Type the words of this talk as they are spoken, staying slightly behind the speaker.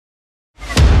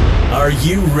Are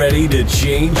you ready to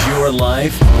change your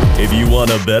life? If you want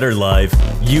a better life,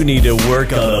 you need to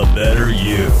work on a better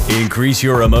you. Increase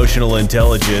your emotional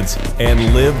intelligence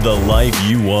and live the life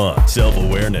you want.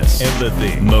 Self-awareness,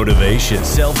 empathy, motivation,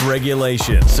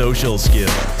 self-regulation, social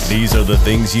skills. These are the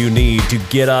things you need to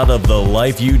get out of the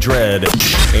life you dread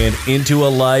and into a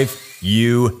life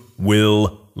you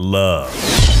will love.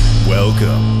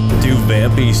 Welcome to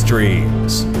Vampy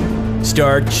Streams.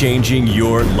 Start changing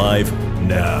your life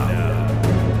now.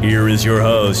 Here is your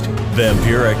host,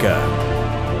 Vampirica.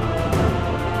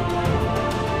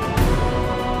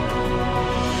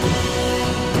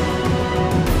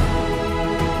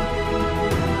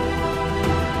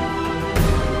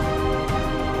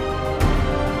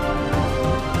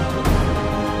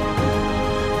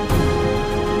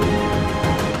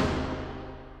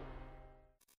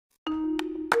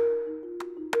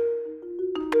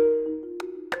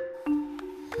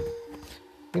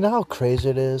 You know how crazy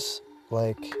it is?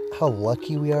 Like, how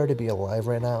lucky we are to be alive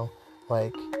right now?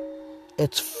 Like,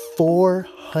 it's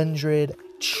 400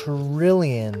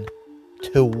 trillion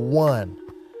to 1.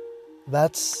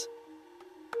 That's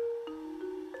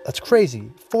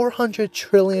crazy. 400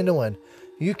 trillion to 1.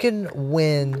 You can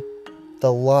win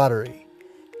the lottery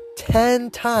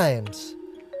 10 times.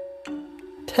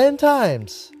 10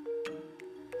 times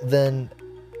than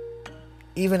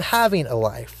even having a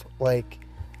life. Like,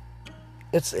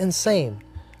 it's insane.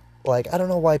 Like, I don't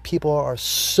know why people are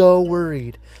so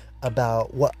worried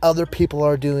about what other people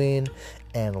are doing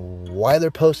and why they're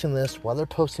posting this, why they're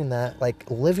posting that. Like,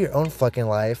 live your own fucking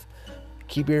life.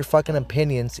 Keep your fucking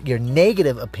opinions, your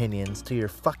negative opinions, to your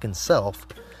fucking self.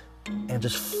 And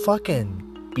just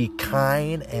fucking be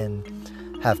kind and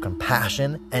have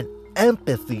compassion and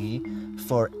empathy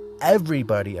for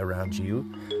everybody around you.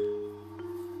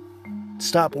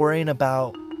 Stop worrying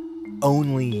about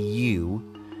only you.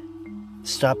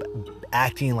 Stop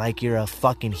acting like you're a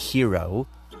fucking hero.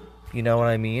 You know what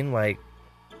I mean? Like,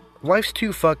 life's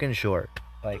too fucking short.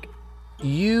 Like,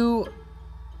 you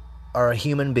are a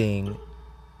human being.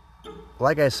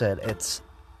 Like I said, it's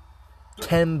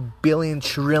 10 billion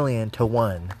trillion to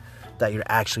 1 that you're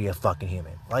actually a fucking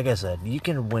human. Like I said, you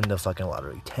can win the fucking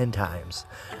lottery 10 times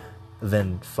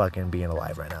than fucking being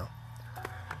alive right now.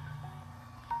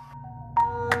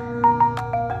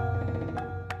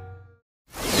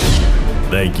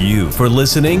 Thank you for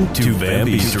listening to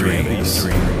Vampy Streams.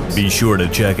 Be sure to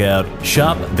check out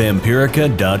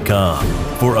shopvampirica.com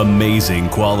for amazing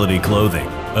quality clothing,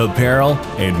 apparel,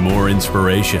 and more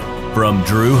inspiration from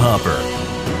Drew Hopper.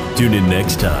 Tune in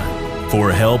next time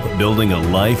for help building a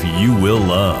life you will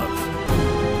love.